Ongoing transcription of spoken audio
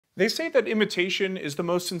They say that imitation is the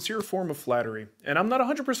most sincere form of flattery, and I'm not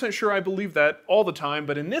 100% sure I believe that all the time,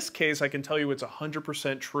 but in this case I can tell you it's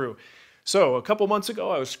 100% true. So, a couple months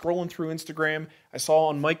ago, I was scrolling through Instagram. I saw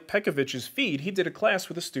on Mike Pekovich's feed, he did a class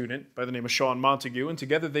with a student by the name of Sean Montague, and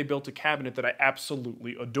together they built a cabinet that I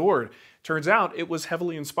absolutely adored. Turns out it was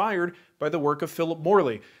heavily inspired by the work of Philip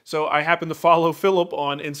Morley. So I happened to follow Philip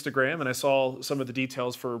on Instagram, and I saw some of the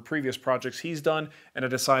details for previous projects he's done, and I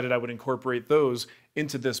decided I would incorporate those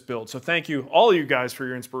into this build. So thank you, all of you guys, for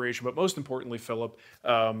your inspiration, but most importantly, Philip,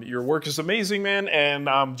 your work is amazing, man, and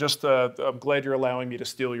I'm glad you're allowing me to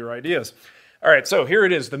steal your ideas. All right, so here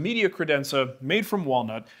it is, the Media Credenza, made from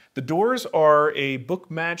walnut. The doors are a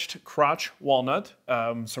book-matched crotch walnut.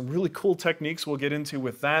 Some really cool techniques we'll get into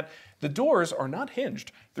with that. The doors are not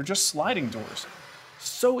hinged, they're just sliding doors.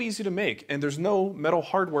 So easy to make, and there's no metal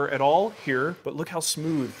hardware at all here, but look how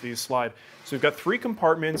smooth these slide. So we've got 3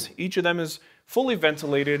 compartments, each of them is fully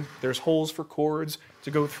ventilated. There's holes for cords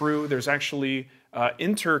to go through. There's actually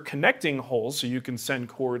interconnecting holes, so you can send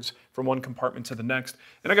cords from one compartment to the next.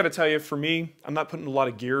 And I gotta tell you, for me, I'm not putting a lot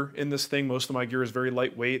of gear in this thing. Most of my gear is very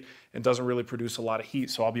lightweight and doesn't really produce a lot of heat,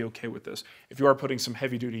 so I'll be okay with this. If you are putting some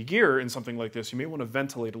heavy duty gear in something like this, you may wanna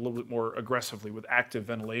ventilate a little bit more aggressively with active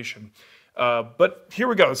ventilation. But here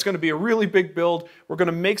we go. It's going to be a really big build. We're going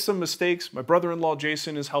to make some mistakes. My brother-in-law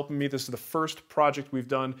Jason is helping me. This is the first project we've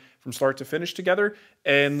done from start to finish together.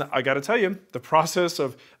 And I got to tell you, the process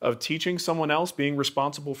of teaching someone else, being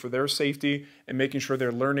responsible for their safety and making sure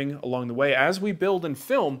they're learning along the way as we build and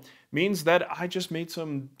film means that I just made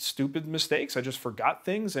some stupid mistakes. I just forgot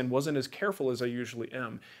things and wasn't as careful as I usually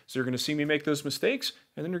am. So you're going to see me make those mistakes,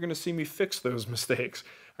 and then you're going to see me fix those mistakes.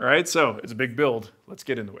 All right, so it's a big build. Let's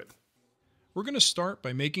get into it. We're going to start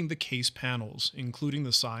by making the case panels, including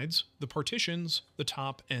the sides, the partitions, the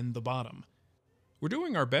top, and the bottom. We're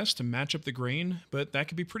doing our best to match up the grain, but that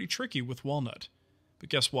can be pretty tricky with walnut. But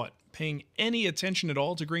guess what? Paying any attention at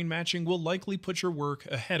all to grain matching will likely put your work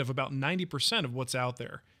ahead of about 90% of what's out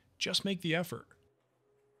there. Just make the effort.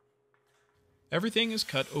 Everything is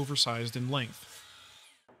cut oversized in length.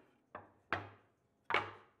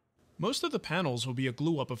 Most of the panels will be a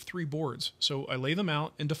glue-up of 3 boards, so I lay them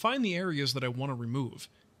out and define the areas that I want to remove,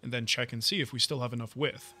 and then check and see if we still have enough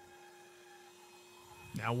width.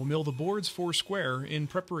 Now we'll mill the boards 4 square in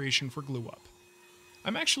preparation for glue-up.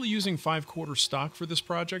 I'm actually using 5/4 stock for this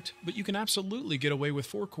project, but you can absolutely get away with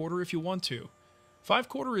 4/4 if you want to.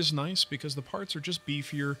 5/4 is nice because the parts are just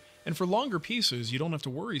beefier, and for longer pieces you don't have to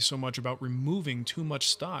worry so much about removing too much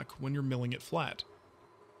stock when you're milling it flat.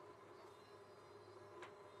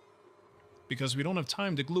 Because we don't have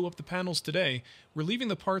time to glue up the panels today, we're leaving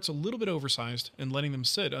the parts a little bit oversized and letting them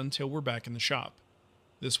sit until we're back in the shop.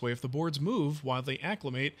 This way, if the boards move while they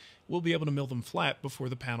acclimate, we'll be able to mill them flat before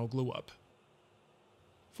the panel glue up.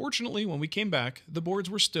 Fortunately, when we came back, the boards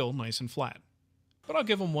were still nice and flat. But I'll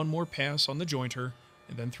give them one more pass on the jointer,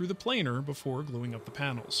 and then through the planer before gluing up the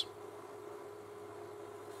panels.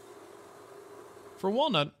 For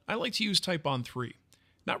walnut, I like to use Type-On 3.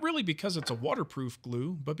 Not really because it's a waterproof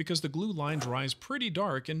glue, but because the glue line dries pretty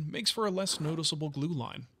dark and makes for a less noticeable glue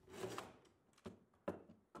line.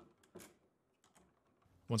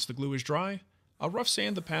 Once the glue is dry, I'll rough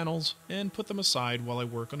sand the panels and put them aside while I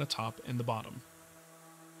work on the top and the bottom.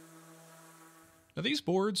 Now these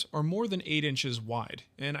boards are more than 8 inches wide,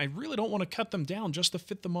 and I really don't want to cut them down just to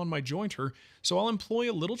fit them on my jointer, so I'll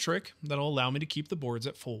employ a little trick that'll allow me to keep the boards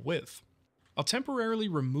at full width. I'll temporarily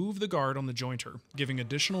remove the guard on the jointer, giving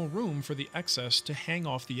additional room for the excess to hang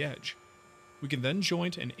off the edge. We can then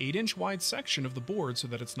joint an 8-inch wide section of the board so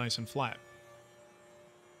that it's nice and flat.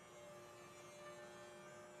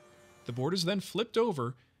 The board is then flipped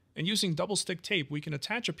over, and using double stick tape we can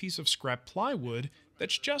attach a piece of scrap plywood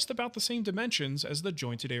that's just about the same dimensions as the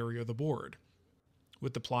jointed area of the board.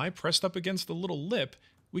 With the ply pressed up against the little lip,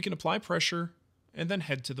 we can apply pressure and then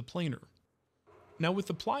head to the planer. Now with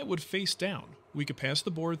the plywood face down, we could pass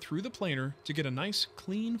the board through the planer to get a nice,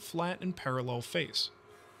 clean, flat, and parallel face.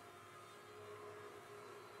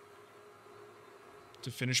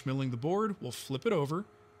 To finish milling the board, we'll flip it over,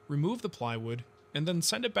 remove the plywood, and then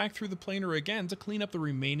send it back through the planer again to clean up the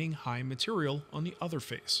remaining high material on the other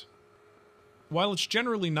face. While it's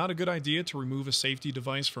generally not a good idea to remove a safety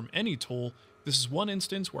device from any tool, this is one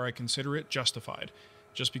instance where I consider it justified.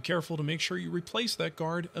 Just be careful to make sure you replace that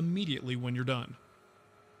guard immediately when you're done.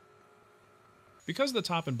 Because the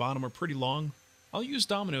top and bottom are pretty long, I'll use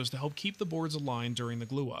dominoes to help keep the boards aligned during the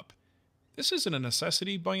glue up. This isn't a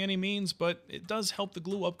necessity by any means, but it does help the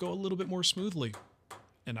glue up go a little bit more smoothly.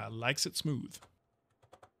 And I likes it smooth.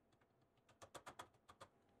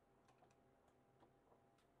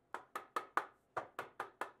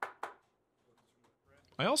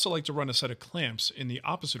 I also like to run a set of clamps in the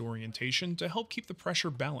opposite orientation to help keep the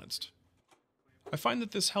pressure balanced. I find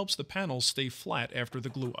that this helps the panels stay flat after the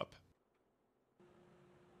glue up.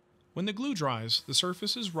 When the glue dries, the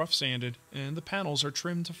surface is rough sanded and the panels are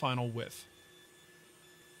trimmed to final width.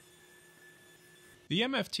 The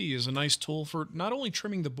MFT is a nice tool for not only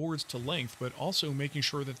trimming the boards to length, but also making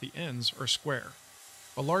sure that the ends are square.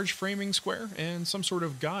 A large framing square and some sort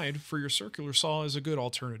of guide for your circular saw is a good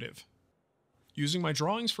alternative. Using my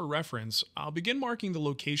drawings for reference, I'll begin marking the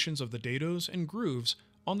locations of the dados and grooves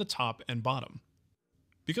on the top and bottom.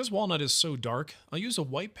 Because walnut is so dark, I'll use a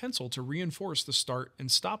white pencil to reinforce the start and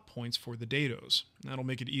stop points for the dados. That'll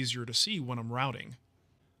make it easier to see when I'm routing.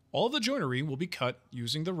 All of the joinery will be cut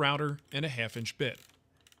using the router and a 1/2-inch bit.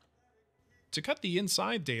 To cut the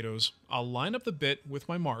inside dados, I'll line up the bit with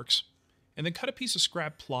my marks, and then cut a piece of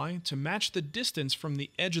scrap ply to match the distance from the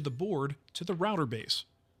edge of the board to the router base.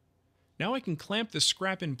 Now I can clamp this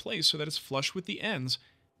scrap in place so that it's flush with the ends,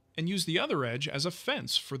 and use the other edge as a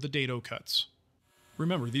fence for the dado cuts.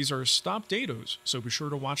 Remember, these are stop dados, so be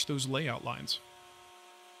sure to watch those layout lines.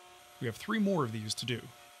 We have 3 more of these to do.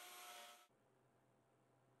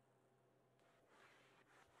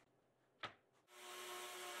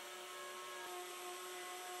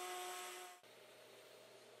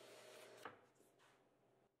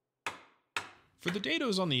 For the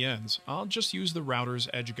dados on the ends, I'll just use the router's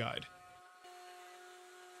edge guide.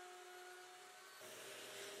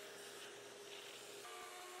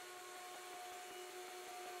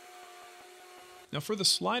 Now for the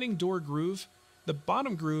sliding door groove, the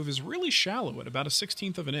bottom groove is really shallow at about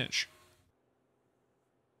 1/16 of an inch.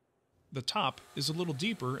 The top is a little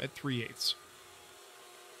deeper at 3/8.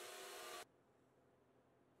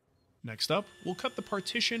 Next up, we'll cut the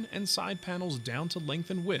partition and side panels down to length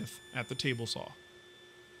and width at the table saw.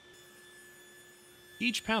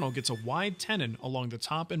 Each panel gets a wide tenon along the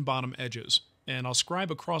top and bottom edges, and I'll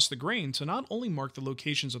scribe across the grain to not only mark the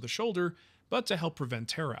locations of the shoulder, but to help prevent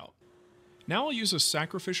tear out. Now I'll use a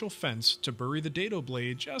sacrificial fence to bury the dado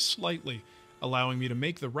blade just slightly, allowing me to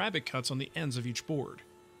make the rabbet cuts on the ends of each board.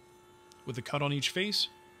 With a cut on each face,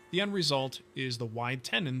 the end result is the wide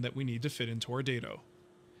tenon that we need to fit into our dado.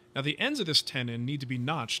 Now the ends of this tenon need to be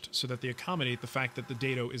notched so that they accommodate the fact that the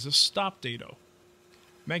dado is a stop dado.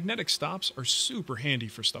 Magnetic stops are super handy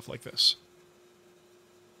for stuff like this.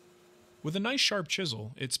 With a nice sharp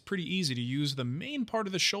chisel, it's pretty easy to use the main part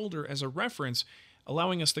of the shoulder as a reference,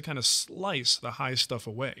 allowing us to kind of slice the high stuff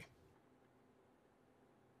away.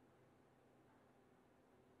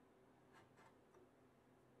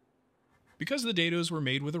 Because the dados were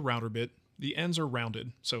made with a router bit, the ends are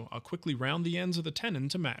rounded, so I'll quickly round the ends of the tenon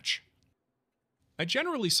to match. I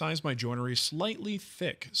generally size my joinery slightly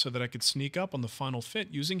thick so that I could sneak up on the final fit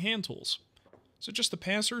using hand tools. So just a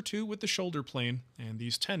pass or two with the shoulder plane, and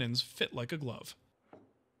these tenons fit like a glove.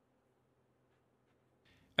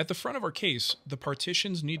 At the front of our case, the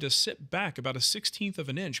partitions need to sit back about 1/16 of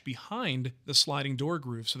an inch behind the sliding door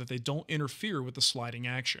groove so that they don't interfere with the sliding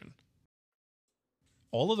action.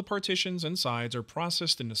 All of the partitions and sides are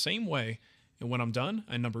processed in the same way, and when I'm done,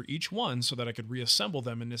 I number each one so that I could reassemble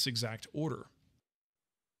them in this exact order.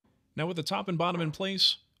 Now with the top and bottom in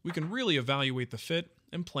place, we can really evaluate the fit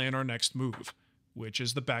and plan our next move, which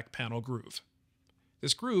is the back panel groove.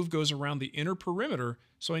 This groove goes around the inner perimeter,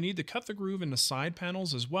 so I need to cut the groove in the side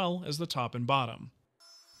panels as well as the top and bottom.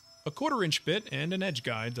 A 1/4-inch bit and an edge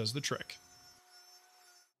guide does the trick.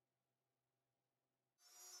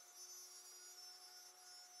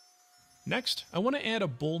 Next, I want to add a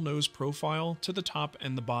bullnose profile to the top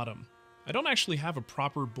and the bottom. I don't actually have a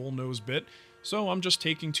proper bullnose bit, so I'm just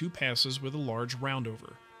taking 2 passes with a large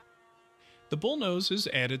roundover. The bullnose is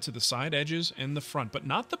added to the side edges and the front, but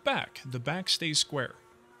not the back. The back stays square.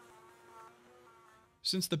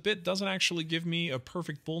 Since the bit doesn't actually give me a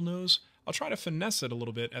perfect bullnose, I'll try to finesse it a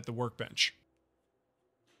little bit at the workbench.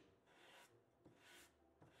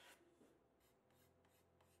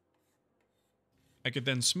 I could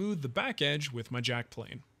then smooth the back edge with my jack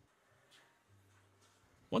plane.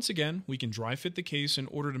 Once again, we can dry fit the case in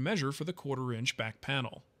order to measure for the 1/4-inch back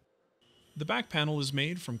panel. The back panel is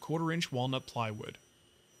made from 1/4-inch walnut plywood.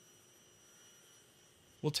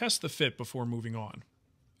 We'll test the fit before moving on.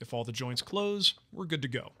 If all the joints close, we're good to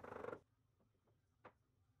go.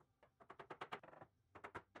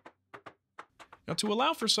 Now to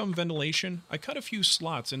allow for some ventilation, I cut a few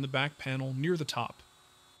slots in the back panel near the top.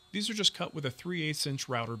 These are just cut with a 3/8-inch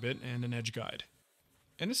router bit and an edge guide.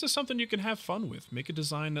 And this is something you can have fun with, make a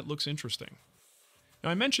design that looks interesting. Now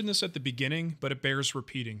I mentioned this at the beginning, but it bears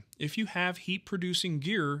repeating. If you have heat-producing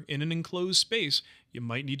gear in an enclosed space, you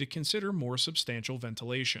might need to consider more substantial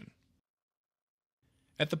ventilation.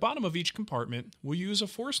 At the bottom of each compartment, we'll use a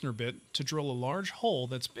Forstner bit to drill a large hole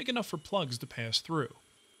that's big enough for plugs to pass through.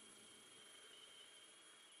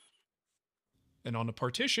 And on the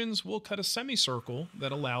partitions, we'll cut a semicircle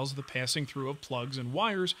that allows the passing through of plugs and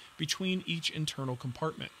wires between each internal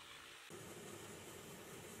compartment.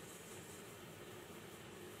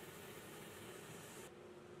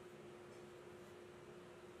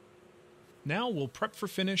 Now we'll prep for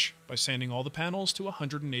finish by sanding all the panels to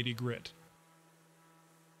 180 grit.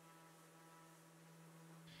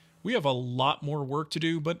 We have a lot more work to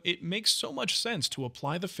do, but it makes so much sense to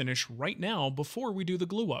apply the finish right now before we do the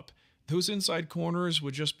glue up. Those inside corners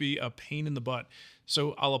would just be a pain in the butt.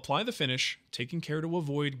 So I'll apply the finish, taking care to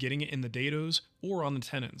avoid getting it in the dados or on the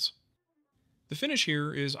tenons. The finish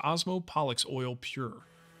here is Osmo Pollux Oil Pure.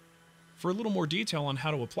 For a little more detail on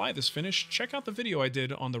how to apply this finish, check out the video I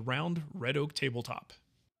did on the round red oak tabletop.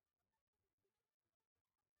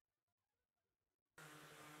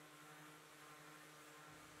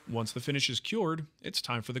 Once the finish is cured, it's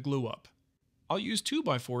time for the glue up. I'll use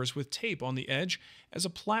 2x4s with tape on the edge as a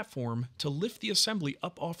platform to lift the assembly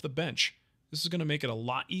up off the bench. This is going to make it a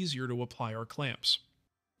lot easier to apply our clamps.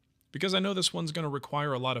 Because I know this one's going to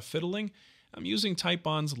require a lot of fiddling, I'm using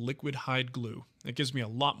Titebond's liquid hide glue. It gives me a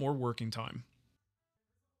lot more working time.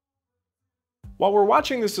 While we're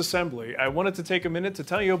watching this assembly, I wanted to take a minute to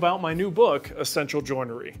tell you about my new book, Essential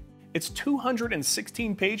Joinery. It's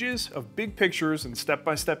 216 pages of big pictures and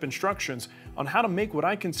step-by-step instructions on how to make what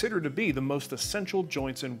I consider to be the most essential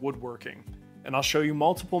joints in woodworking. And I'll show you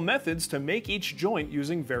multiple methods to make each joint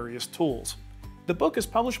using various tools. The book is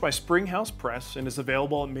published by Springhouse Press and is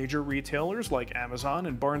available at major retailers like Amazon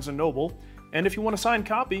and Barnes & Noble. And if you want a signed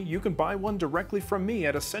copy, you can buy one directly from me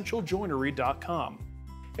at essentialjoinery.com.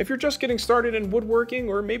 If you're just getting started in woodworking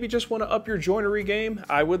or maybe just want to up your joinery game,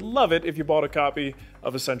 I would love it if you bought a copy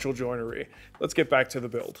of Essential Joinery. Let's get back to the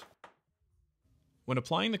build. When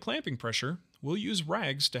applying the clamping pressure, we'll use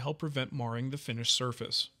rags to help prevent marring the finished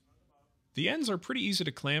surface. The ends are pretty easy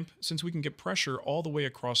to clamp since we can get pressure all the way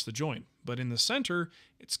across the joint, but in the center,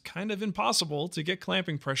 it's kind of impossible to get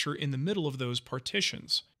clamping pressure in the middle of those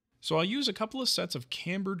partitions. So I'll use a couple of sets of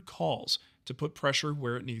cambered cauls to put pressure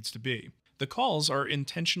where it needs to be. The cauls are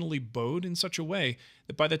intentionally bowed in such a way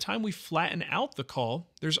that by the time we flatten out the caul,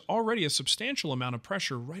 there's already a substantial amount of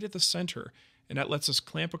pressure right at the center, and that lets us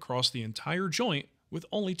clamp across the entire joint with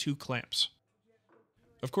only 2 clamps.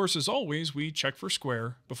 Of course, as always, we check for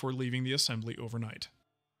square before leaving the assembly overnight.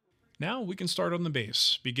 Now we can start on the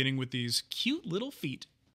base, beginning with these cute little feet.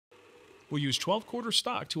 We'll use 12-quarter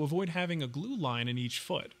stock to avoid having a glue line in each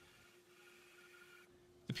foot.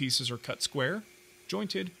 The pieces are cut square,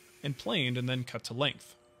 jointed, and planed, and then cut to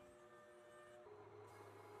length.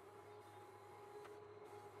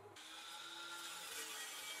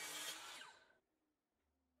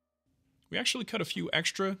 We actually cut a few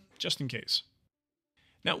extra, just in case.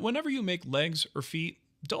 Now, whenever you make legs or feet,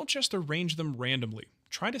 don't just arrange them randomly.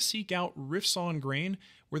 Try to seek out rifts on grain,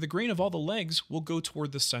 where the grain of all the legs will go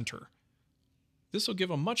toward the center. This will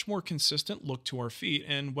give a much more consistent look to our feet,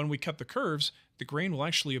 and when we cut the curves, the grain will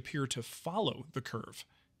actually appear to follow the curve.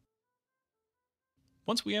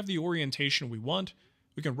 Once we have the orientation we want,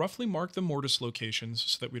 we can roughly mark the mortise locations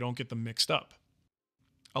so that we don't get them mixed up.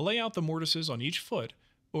 I'll lay out the mortises on each foot,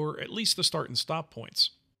 or at least the start and stop points.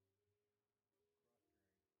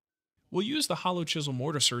 We'll use the hollow chisel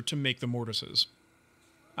mortiser to make the mortises.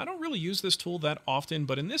 I don't really use this tool that often,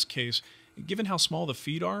 but in this case, given how small the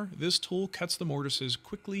feet are, this tool cuts the mortises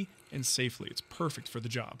quickly and safely. It's perfect for the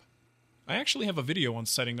job. I actually have a video on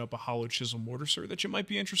setting up a hollow chisel mortiser that you might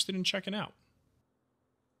be interested in checking out.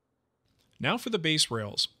 Now for the base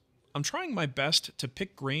rails. I'm trying my best to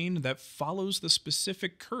pick grain that follows the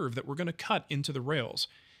specific curve that we're going to cut into the rails.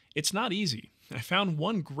 It's not easy. I found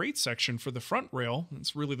one great section for the front rail,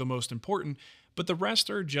 it's really the most important, but the rest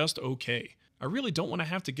are just okay. I really don't want to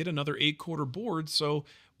have to get another 8-quarter board, so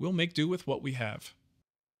we'll make do with what we have.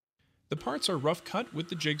 The parts are rough cut with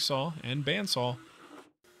the jigsaw and bandsaw,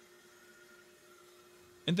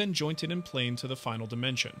 and then jointed and planed to the final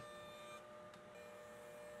dimension.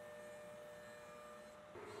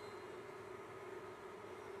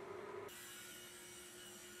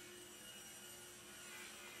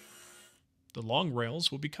 The long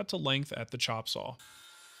rails will be cut to length at the chop saw.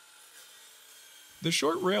 The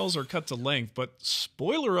short rails are cut to length, but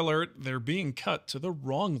spoiler alert, they're being cut to the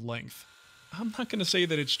wrong length. I'm not going to say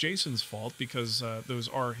that it's Jason's fault because those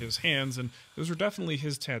are his hands and those are definitely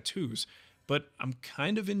his tattoos, but I'm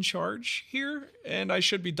kind of in charge here and I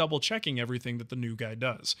should be double checking everything that the new guy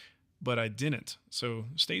does. But I didn't, so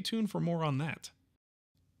stay tuned for more on that.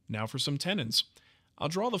 Now for some tenons. I'll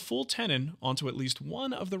draw the full tenon onto at least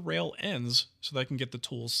one of the rail ends so that I can get the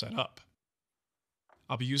tools set up.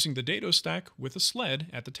 I'll be using the dado stack with a sled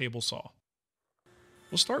at the table saw.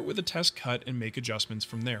 We'll start with a test cut and make adjustments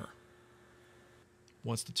from there.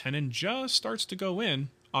 Once the tenon just starts to go in,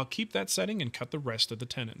 I'll keep that setting and cut the rest of the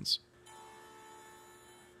tenons.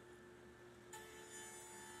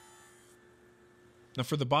 Now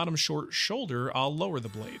for the bottom short shoulder, I'll lower the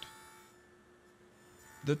blade.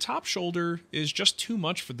 The top shoulder is just too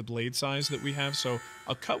much for the blade size that we have, so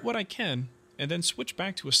I'll cut what I can and then switch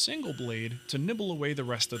back to a single blade to nibble away the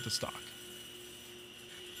rest of the stock.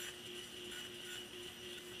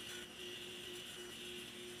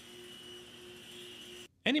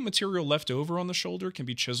 Any material left over on the shoulder can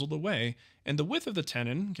be chiseled away, and the width of the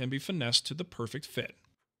tenon can be finessed to the perfect fit.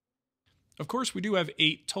 Of course, we do have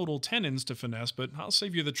 8 total tenons to finesse, but I'll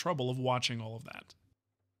save you the trouble of watching all of that.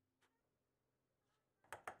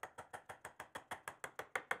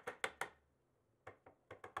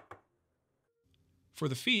 For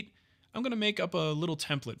the feet, I'm going to make up a little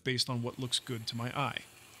template based on what looks good to my eye.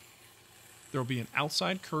 There will be an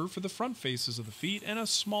outside curve for the front faces of the feet and a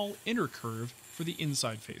small inner curve for the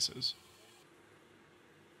inside faces.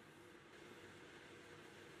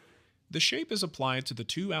 The shape is applied to the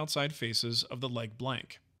 2 outside faces of the leg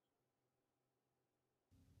blank.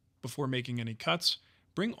 Before making any cuts,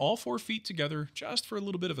 bring all 4 feet together just for a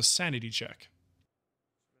little bit of a sanity check.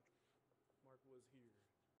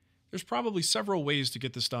 There's probably several ways to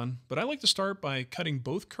get this done, but I like to start by cutting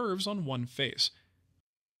both curves on one face,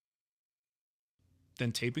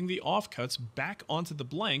 then taping the offcuts back onto the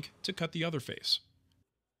blank to cut the other face.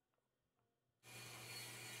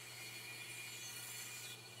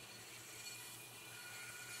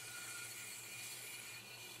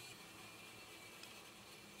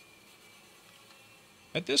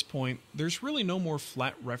 At this point, there's really no more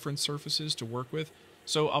flat reference surfaces to work with,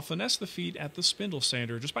 so I'll finesse the feet at the spindle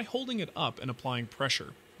sander just by holding it up and applying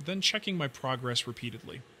pressure, then checking my progress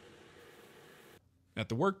repeatedly. At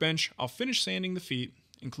the workbench, I'll finish sanding the feet,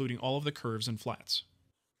 including all of the curves and flats.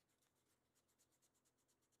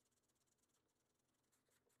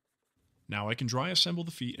 Now I can dry assemble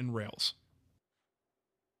the feet and rails.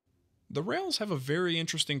 The rails have a very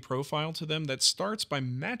interesting profile to them that starts by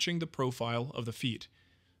matching the profile of the feet.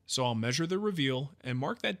 So I'll measure the reveal and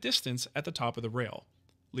mark that distance at the top of the rail,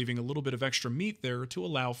 leaving a little bit of extra meat there to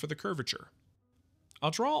allow for the curvature.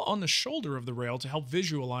 I'll draw on the shoulder of the rail to help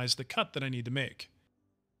visualize the cut that I need to make.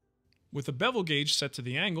 With the bevel gauge set to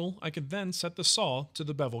the angle, I can then set the saw to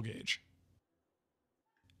the bevel gauge.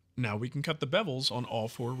 Now we can cut the bevels on all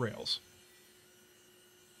 4 rails.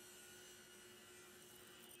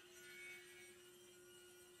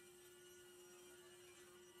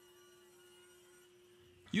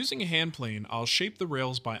 Using a hand plane, I'll shape the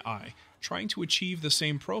rails by eye, trying to achieve the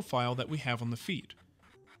same profile that we have on the feet.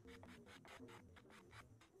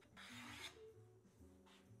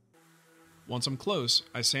 Once I'm close,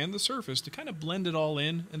 I sand the surface to kind of blend it all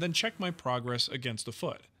in and then check my progress against the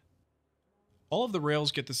foot. All of the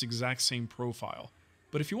rails get this exact same profile,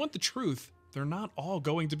 but if you want the truth, they're not all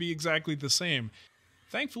going to be exactly the same.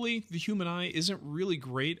 Thankfully, the human eye isn't really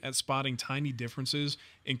great at spotting tiny differences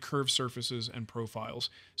in curved surfaces and profiles,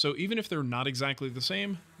 so even if they're not exactly the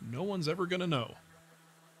same, no one's ever gonna know.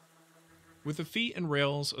 With the feet and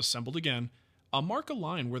rails assembled again, I'll mark a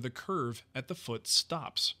line where the curve at the foot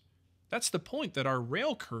stops. That's the point that our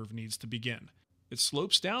rail curve needs to begin. It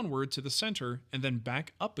slopes downward to the center and then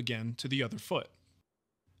back up again to the other foot.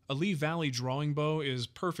 A Lee Valley drawing bow is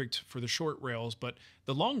perfect for the short rails, but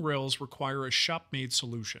the long rails require a shop-made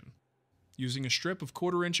solution. Using a strip of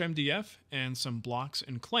 1/4 inch MDF and some blocks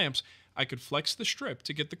and clamps, I could flex the strip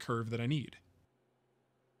to get the curve that I need.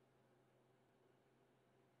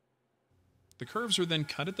 The curves are then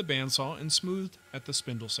cut at the bandsaw and smoothed at the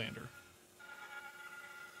spindle sander.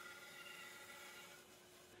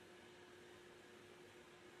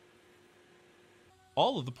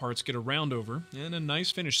 All of the parts get a round over and a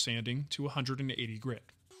nice finish sanding to 180 grit.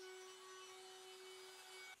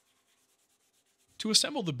 To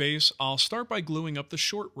assemble the base, I'll start by gluing up the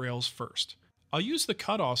short rails first. I'll use the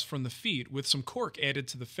cutoffs from the feet with some cork added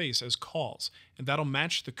to the face as cawls, and that'll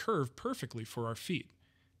match the curve perfectly for our feet.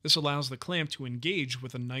 This allows the clamp to engage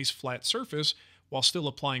with a nice flat surface while still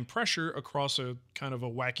applying pressure across a kind of a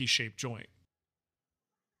wacky shaped joint.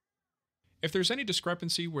 If there's any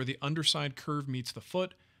discrepancy where the underside curve meets the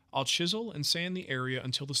foot, I'll chisel and sand the area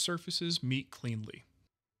until the surfaces meet cleanly.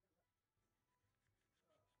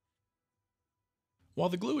 While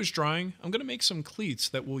the glue is drying, I'm going to make some cleats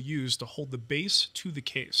that we'll use to hold the base to the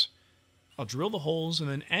case. I'll drill the holes and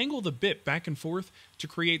then angle the bit back and forth to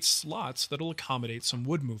create slots that'll accommodate some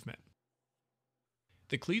wood movement.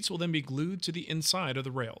 The cleats will then be glued to the inside of the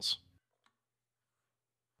rails.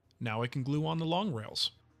 Now I can glue on the long rails.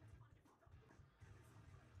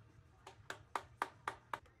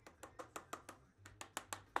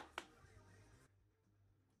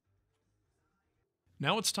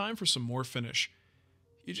 Now it's time for some more finish.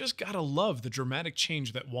 You just gotta love the dramatic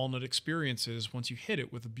change that walnut experiences once you hit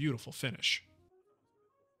it with a beautiful finish.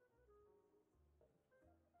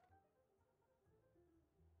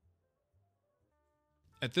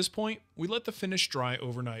 At this point, we let the finish dry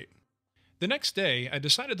overnight. The next day, I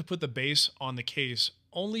decided to put the base on the case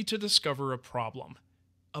only to discover a problem.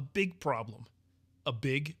 A big problem. A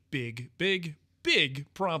big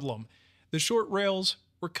problem. The short rails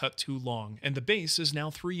were cut too long, and the base is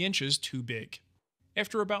now 3 inches too big.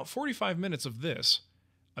 After about 45 minutes of this,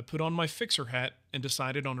 I put on my fixer hat and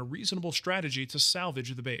decided on a reasonable strategy to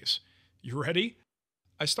salvage the base. You ready?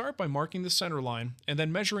 I start by marking the center line and then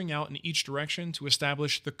measuring out in each direction to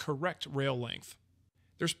establish the correct rail length.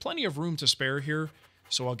 There's plenty of room to spare here,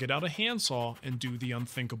 so I'll get out a handsaw and do the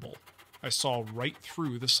unthinkable. I saw right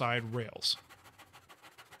through the side rails.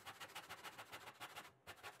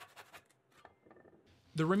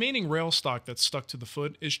 The remaining rail stock that's stuck to the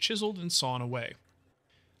foot is chiseled and sawn away.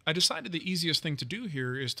 I decided the easiest thing to do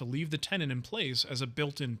here is to leave the tenon in place as a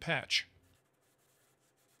built-in patch.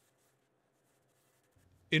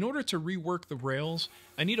 In order to rework the rails,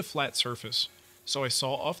 I need a flat surface, so I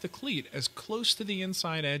saw off the cleat as close to the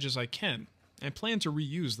inside edge as I can, and plan to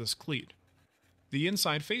reuse this cleat. The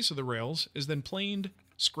inside face of the rails is then planed,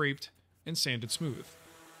 scraped, and sanded smooth.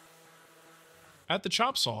 At the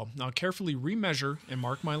chop saw, I'll carefully remeasure and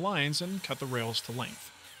mark my lines and cut the rails to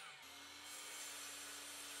length.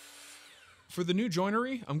 For the new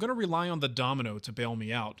joinery, I'm going to rely on the domino to bail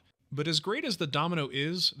me out, but as great as the domino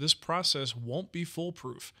is, this process won't be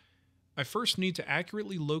foolproof. I first need to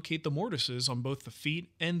accurately locate the mortises on both the feet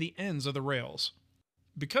and the ends of the rails.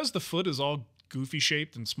 Because the foot is all goofy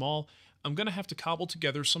shaped and small, I'm going to have to cobble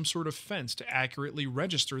together some sort of fence to accurately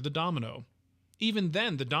register the domino. Even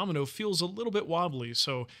then, the domino feels a little bit wobbly,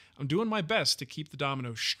 so I'm doing my best to keep the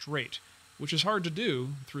domino straight, which is hard to do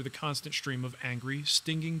through the constant stream of angry,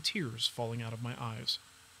 stinging tears falling out of my eyes.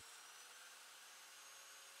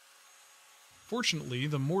 Fortunately,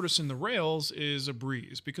 the mortise in the rails is a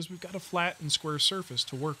breeze because we've got a flat and square surface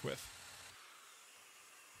to work with.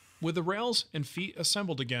 With the rails and feet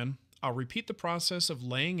assembled again, I'll repeat the process of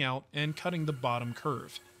laying out and cutting the bottom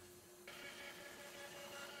curve.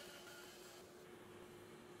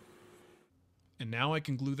 And now I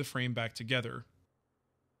can glue the frame back together.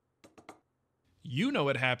 You know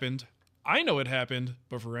it happened, I know it happened,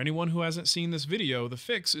 but for anyone who hasn't seen this video, the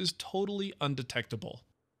fix is totally undetectable.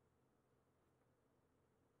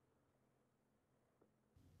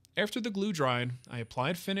 After the glue dried, I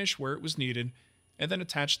applied finish where it was needed, and then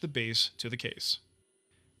attached the base to the case.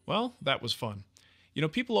 Well, that was fun. You know,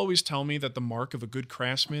 people always tell me that the mark of a good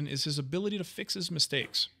craftsman is his ability to fix his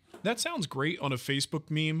mistakes. That sounds great on a Facebook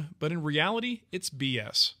meme, but in reality, it's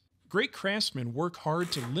BS. Great craftsmen work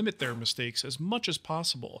hard to limit their mistakes as much as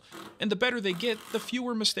possible, and the better they get, the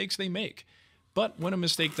fewer mistakes they make. But when a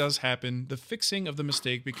mistake does happen, the fixing of the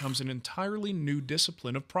mistake becomes an entirely new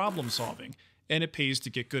discipline of problem solving, and it pays to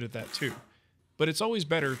get good at that too. But it's always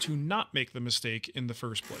better to not make the mistake in the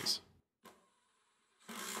first place.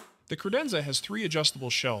 The Credenza has 3 adjustable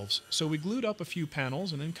shelves, so we glued up a few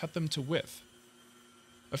panels and then cut them to width.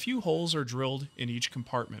 A few holes are drilled in each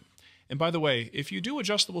compartment. And by the way, if you do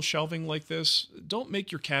adjustable shelving like this, don't make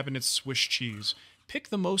your cabinets Swiss cheese. Pick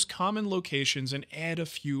the most common locations and add a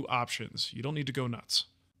few options. You don't need to go nuts.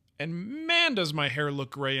 And man, does my hair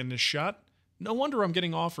look gray in this shot. No wonder I'm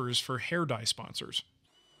getting offers for hair dye sponsors.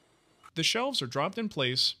 The shelves are dropped in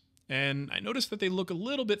place, and I noticed that they look a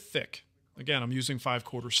little bit thick. Again, I'm using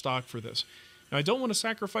 5/4 stock for this. Now, I don't want to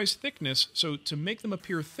sacrifice thickness, so to make them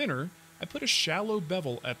appear thinner, I put a shallow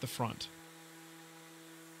bevel at the front.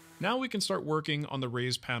 Now we can start working on the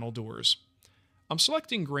raised panel doors. I'm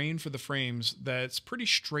selecting grain for the frames that's pretty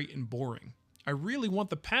straight and boring. I really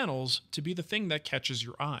want the panels to be the thing that catches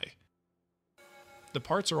your eye. The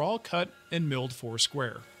parts are all cut and milled 4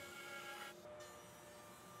 square.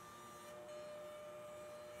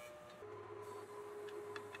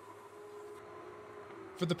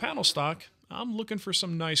 For the panel stock, I'm looking for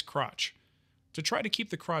some nice crotch. To try to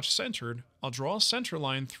keep the crotch centered, I'll draw a center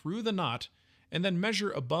line through the knot and then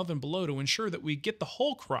measure above and below to ensure that we get the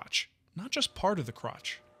whole crotch, not just part of the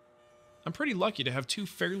crotch. I'm pretty lucky to have 2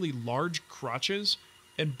 fairly large crotches,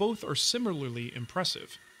 and both are similarly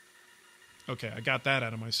impressive. Okay, I got that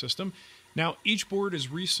out of my system. Now each board is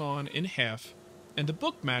resawn in half, and the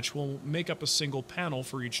book match will make up a single panel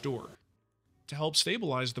for each door. To help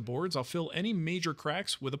stabilize the boards, I'll fill any major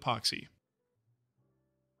cracks with epoxy.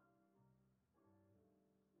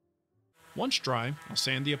 Once dry, I'll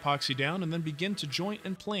sand the epoxy down and then begin to joint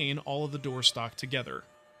and plane all of the door stock together.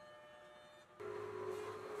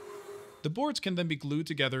 The boards can then be glued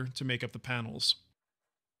together to make up the panels.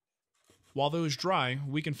 While those dry,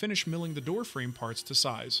 we can finish milling the door frame parts to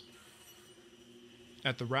size.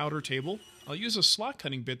 At the router table, I'll use a slot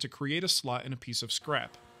cutting bit to create a slot in a piece of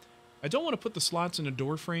scrap. I don't want to put the slots into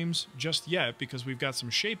door frames just yet because we've got some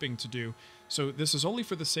shaping to do, so this is only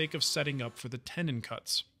for the sake of setting up for the tenon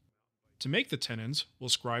cuts. To make the tenons, we'll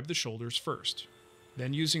scribe the shoulders first.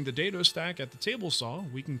 Then using the dado stack at the table saw,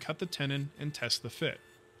 we can cut the tenon and test the fit.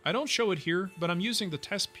 I don't show it here, but I'm using the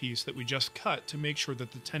test piece that we just cut to make sure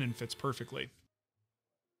that the tenon fits perfectly.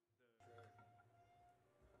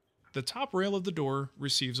 The top rail of the door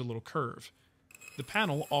receives a little curve. The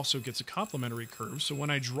panel also gets a complementary curve, so when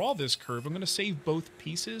I draw this curve, I'm going to save both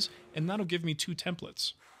pieces, and that'll give me two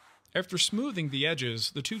templates. After smoothing the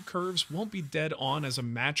edges, the two curves won't be dead on as a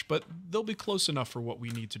match, but they'll be close enough for what we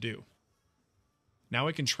need to do. Now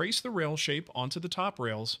I can trace the rail shape onto the top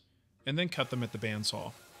rails, and then cut them at the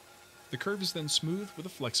bandsaw. The curve is then smoothed with a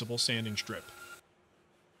flexible sanding strip.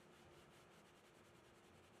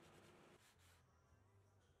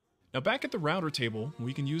 Now back at the router table,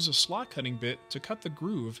 we can use a slot cutting bit to cut the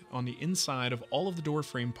groove on the inside of all of the door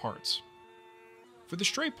frame parts. For the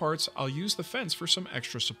straight parts, I'll use the fence for some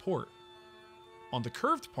extra support. On the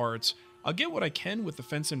curved parts, I'll get what I can with the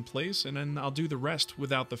fence in place, and then I'll do the rest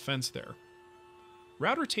without the fence there.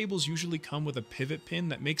 Router tables usually come with a pivot pin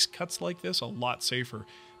that makes cuts like this a lot safer,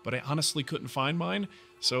 but I honestly couldn't find mine,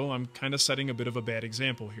 so I'm kind of setting a bit of a bad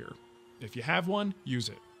example here. If you have one, use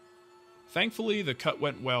it. Thankfully, the cut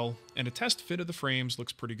went well, and a test fit of the frames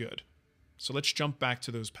looks pretty good. So let's jump back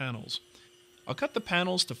to those panels. I'll cut the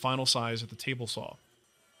panels to final size at the table saw.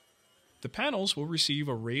 The panels will receive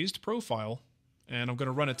a raised profile, and I'm going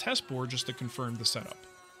to run a test board just to confirm the setup.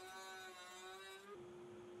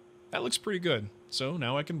 That looks pretty good, so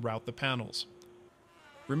now I can route the panels.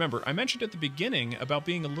 Remember, I mentioned at the beginning about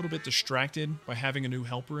being a little bit distracted by having a new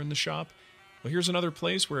helper in the shop. Well, here's another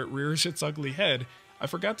place where it rears its ugly head. I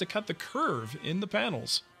forgot to cut the curve in the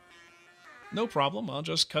panels. No problem, I'll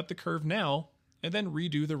just cut the curve now, and then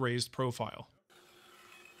redo the raised profile.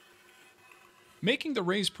 Making the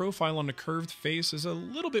raised profile on a curved face is a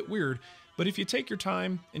little bit weird, but if you take your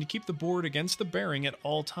time and you keep the board against the bearing at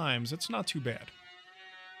all times, it's not too bad.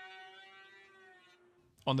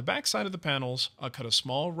 On the back side of the panels, I'll cut a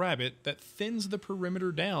small rabbet that thins the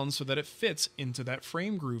perimeter down so that it fits into that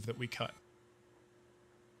frame groove that we cut.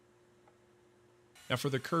 Now for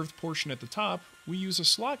the curved portion at the top, we use a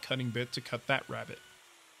slot cutting bit to cut that rabbet.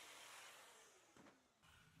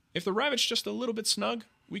 If the rabbet's just a little bit snug,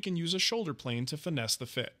 we can use a shoulder plane to finesse the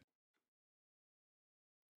fit.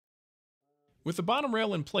 With the bottom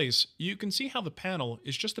rail in place, you can see how the panel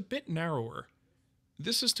is just a bit narrower.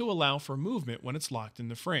 This is to allow for movement when it's locked in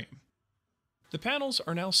the frame. The panels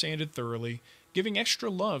are now sanded thoroughly, giving extra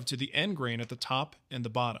love to the end grain at the top and the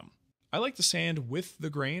bottom. I like to sand with the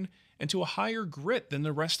grain and to a higher grit than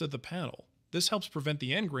the rest of the panel. This helps prevent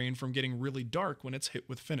the end grain from getting really dark when it's hit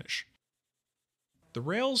with finish. The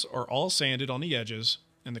rails are all sanded on the edges,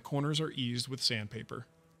 and the corners are eased with sandpaper.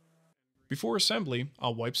 Before assembly,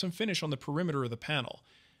 I'll wipe some finish on the perimeter of the panel.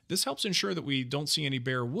 This helps ensure that we don't see any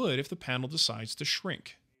bare wood if the panel decides to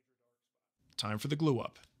shrink. Time for the glue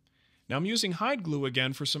up. Now I'm using hide glue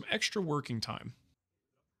again for some extra working time.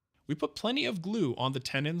 We put plenty of glue on the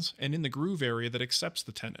tenons and in the groove area that accepts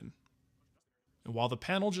the tenon. And while the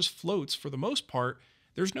panel just floats for the most part,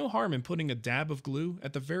 there's no harm in putting a dab of glue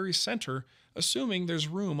at the very center, assuming there's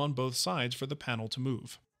room on both sides for the panel to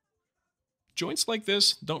move. Joints like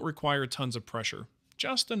this don't require tons of pressure,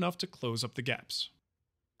 just enough to close up the gaps.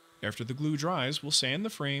 After the glue dries, we'll sand the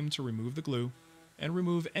frame to remove the glue and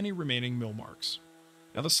remove any remaining mill marks.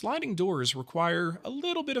 Now the sliding doors require a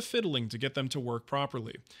little bit of fiddling to get them to work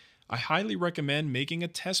properly. I highly recommend making a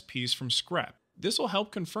test piece from scrap. This will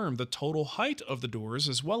help confirm the total height of the doors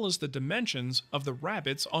as well as the dimensions of the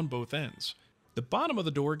rabbets on both ends. The bottom of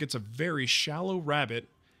the door gets a very shallow rabbet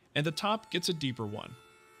and the top gets a deeper one.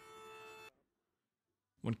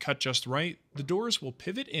 When cut just right, the doors will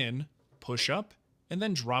pivot in, push up, and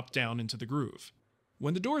then drop down into the groove.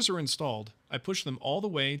 When the doors are installed, I push them all the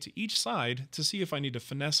way to each side to see if I need to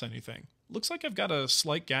finesse anything. Looks like I've got a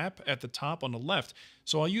slight gap at the top on the left,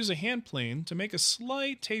 so I'll use a hand plane to make a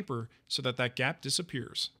slight taper so that that gap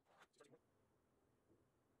disappears.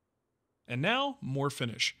 And now, more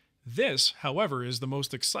finish. This, however, is the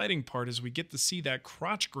most exciting part as we get to see that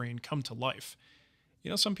crotch grain come to life. You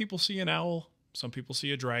know, some people see an owl, some people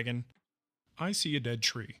see a dragon. I see a dead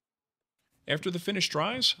tree. After the finish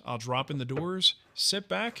dries, I'll drop in the doors, sit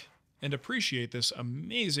back, and appreciate this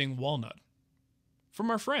amazing walnut. From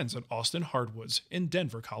our friends at Austin Hardwoods in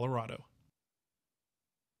Denver, Colorado.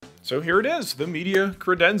 So here it is, the Media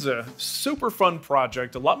Credenza. Super fun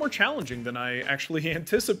project, a lot more challenging than I actually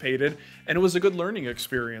anticipated, and it was a good learning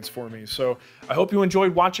experience for me. So I hope you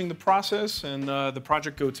enjoyed watching the process and the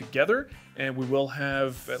project go together, and we will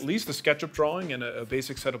have at least a SketchUp drawing and a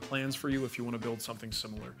basic set of plans for you if you want to build something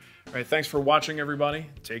similar. All right, thanks for watching, everybody.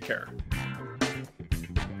 Take care.